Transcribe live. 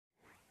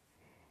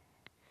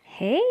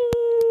Hey,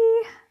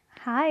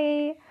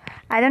 hi.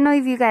 I don't know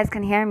if you guys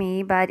can hear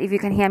me, but if you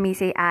can hear me,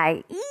 say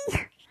I.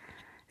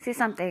 Say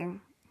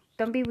something.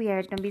 Don't be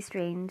weird, don't be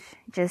strange.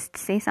 Just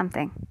say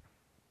something.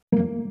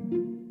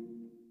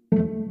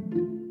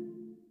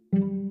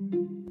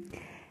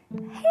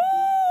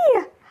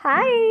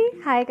 Hey,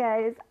 hi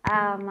guys.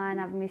 Man,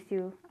 I've missed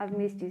you. I've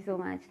missed you so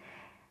much.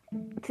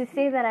 To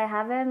say that I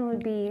haven't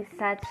would be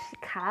such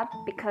cap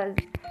because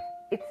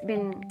it's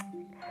been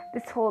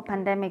this whole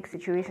pandemic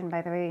situation,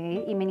 by the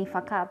way, it made me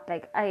fuck up.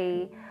 Like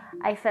I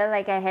felt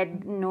like I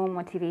had no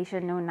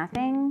motivation, no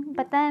nothing.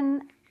 But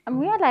then I'm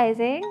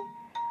realizing,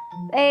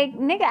 like,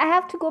 nigga, I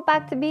have to go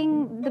back to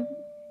being the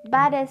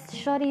baddest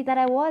shorty that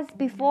I was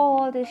before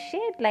all this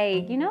shit.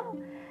 Like, you know?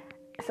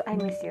 So I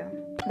miss you.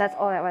 That's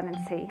all I wanted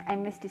to say. I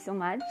missed you so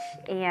much.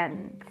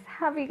 And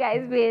how have you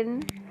guys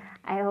been?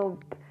 I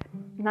hope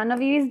none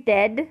of you is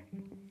dead.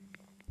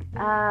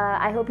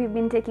 I hope you've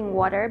been taking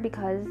water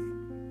because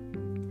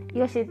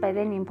your shit by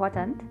then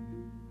important.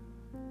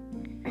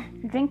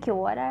 Drink your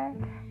water.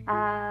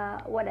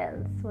 What else?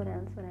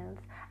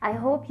 I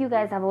hope you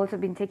guys have also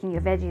been taking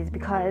your veggies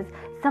because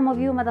some of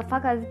you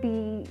motherfuckers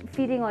be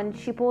feeding on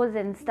cheapos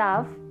and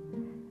stuff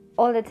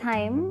all the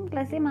time.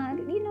 Let's say,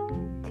 man, you know,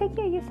 take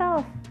care of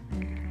yourself.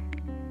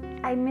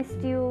 I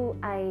missed you.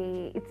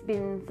 It's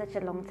been such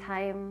a long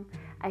time.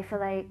 I feel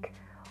like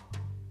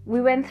we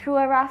went through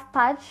a rough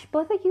patch,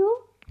 both of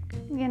you,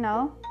 you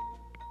know.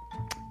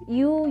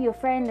 You, your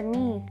friend, and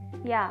me.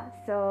 Yeah,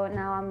 so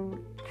now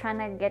I'm trying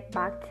to get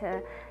back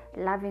to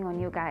loving on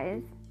you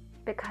guys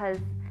because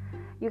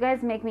you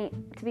guys make me,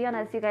 to be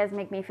honest, you guys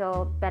make me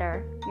feel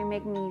better. You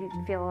make me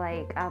feel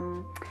like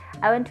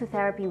I went to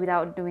therapy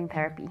without doing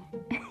therapy.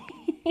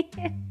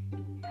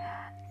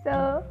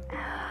 So,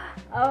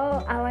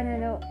 I want to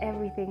know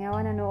everything. I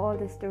want to know all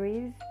the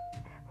stories.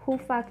 Who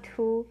fucked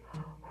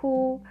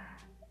who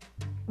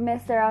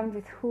messed around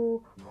with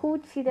who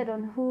cheated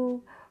on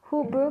who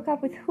broke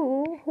up with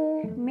who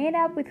made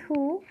up with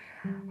who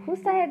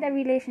started a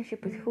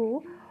relationship with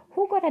who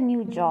got a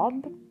new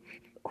job,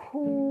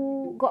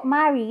 who got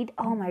married,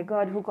 oh my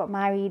god, who got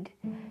married,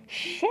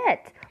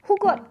 shit, who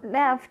got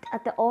left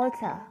at the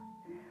altar,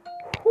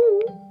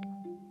 who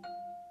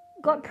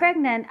got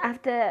pregnant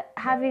after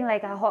having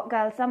like a hot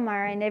girl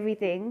summer and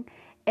everything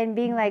and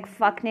being like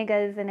fuck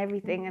niggas and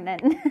everything, and then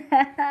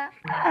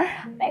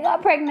they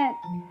got pregnant.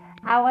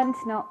 I want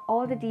to know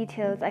all the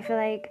details. I feel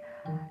like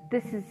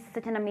this is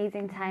such an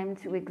amazing time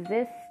to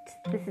exist.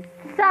 This is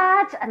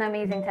such an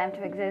amazing time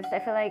to exist. I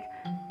feel like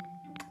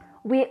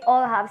we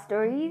all have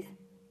stories.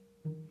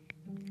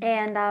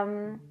 And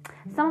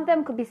some of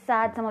them could be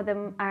sad. Some of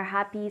them are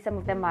happy. Some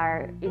of them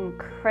are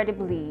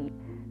incredibly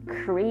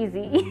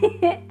crazy.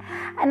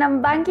 And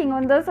I'm banking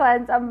on those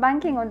ones. I'm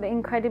banking on the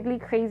incredibly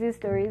crazy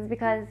stories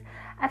because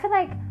I feel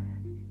like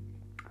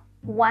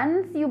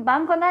once you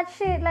bank on that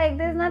shit, like,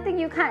 there's nothing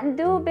you can't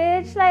do,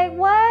 bitch. Like,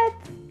 what?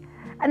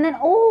 And then,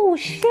 oh,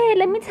 shit,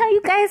 let me tell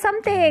you guys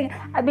something.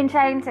 I've been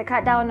trying to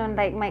cut down on,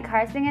 like, my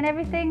cursing and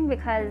everything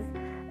because,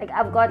 like,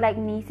 I've got, like,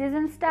 nieces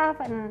and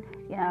stuff. And,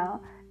 you know,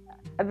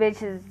 a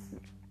bitch is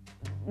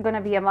gonna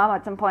be a mom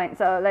at some point.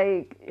 So,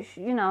 like,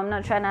 you know, I'm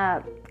not trying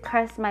to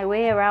curse my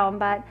way around.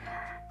 But,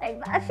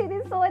 like, that shit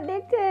is so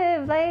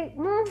addictive. Like,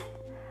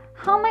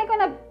 how am I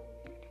gonna...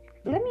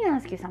 Let me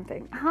ask you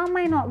something. How am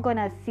I not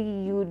gonna see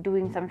you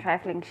doing some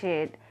trifling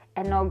shit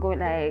and not go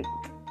like,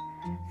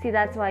 see,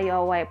 that's why you're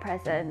a white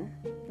person.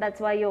 That's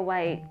why you're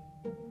white.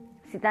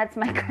 See, that's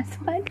my curse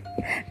word.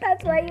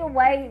 That's why you're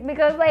white.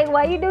 Because, like,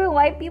 why are you doing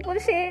white people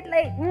shit?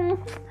 Like,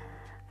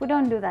 we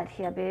don't do that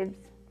here, babes.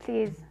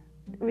 Please,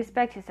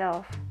 respect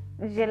yourself.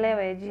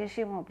 Jelewe,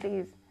 jeshimo,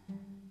 please.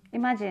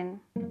 Imagine.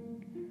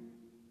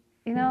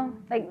 You know,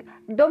 like,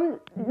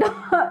 don't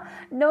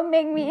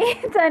make me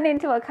turn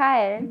into a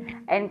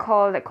Karen and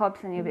call the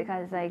cops on you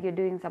because, like, you're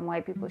doing some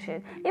white people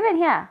shit. Even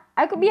here,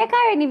 I could be a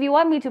Karen if you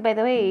want me to, by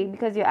the way,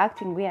 because you're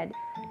acting weird.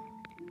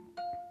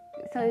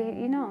 So,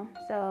 you know,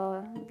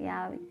 so,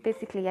 yeah,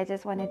 basically, I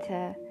just wanted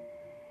to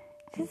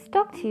just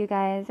talk to you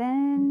guys,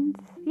 and,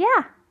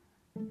 yeah,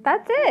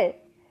 that's it.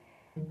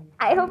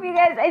 I hope you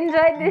guys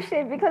enjoyed this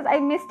shit because I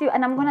missed you,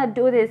 and I'm gonna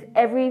do this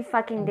every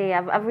fucking day.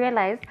 I've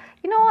realized,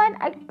 you know what,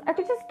 I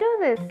could just do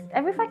this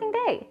every fucking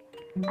day.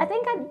 I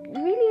think I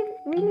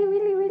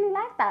really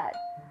like that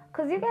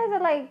because you guys are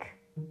like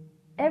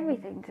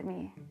everything to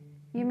me.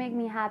 You make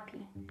me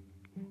happy.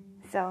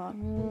 So,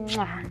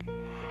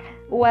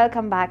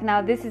 welcome back.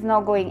 Now, this is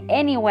not going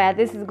anywhere.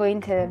 This is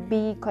going to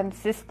be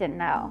consistent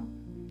now.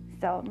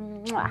 So,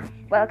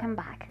 welcome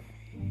back.